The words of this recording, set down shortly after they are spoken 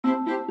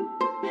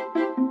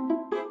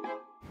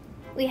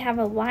we have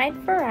a wide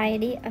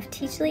variety of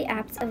Teachley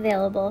apps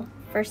available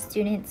for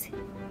students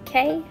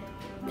K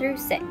through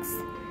 6.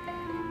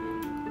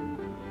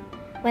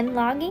 When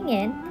logging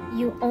in,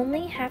 you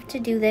only have to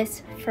do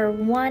this for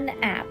one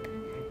app.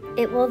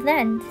 It will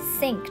then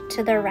sync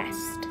to the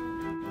rest.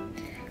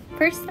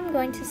 First, I'm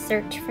going to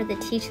search for the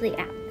Teachley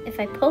app. If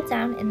I pull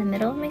down in the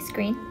middle of my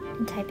screen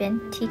and type in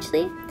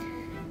Teachley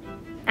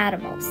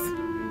Animals,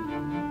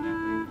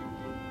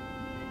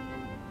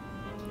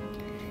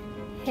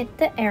 hit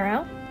the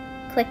arrow,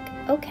 click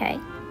OK.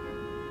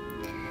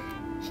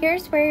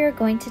 Here's where you're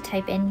going to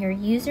type in your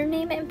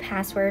username and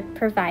password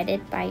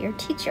provided by your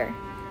teacher.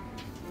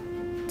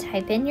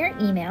 Type in your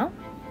email,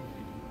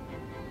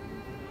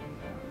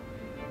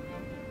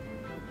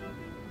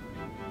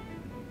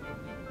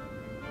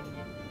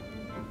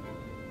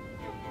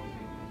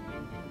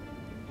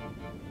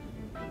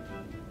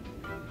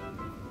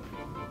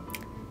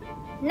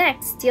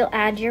 next, you'll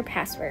add your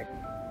password.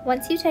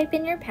 Once you type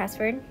in your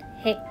password,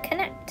 hit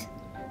connect.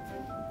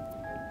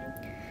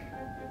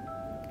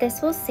 This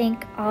will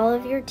sync all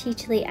of your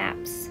Teachley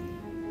apps.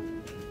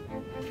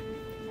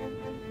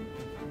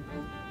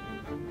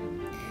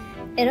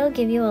 It'll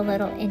give you a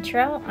little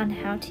intro on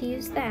how to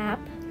use the app.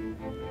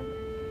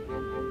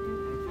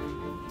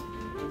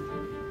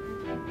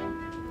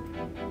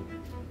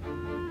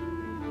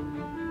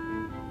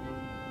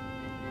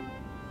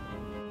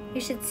 You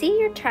should see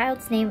your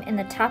child's name in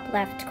the top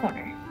left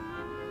corner.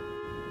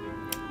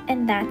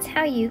 And that's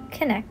how you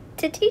connect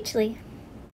to Teachley.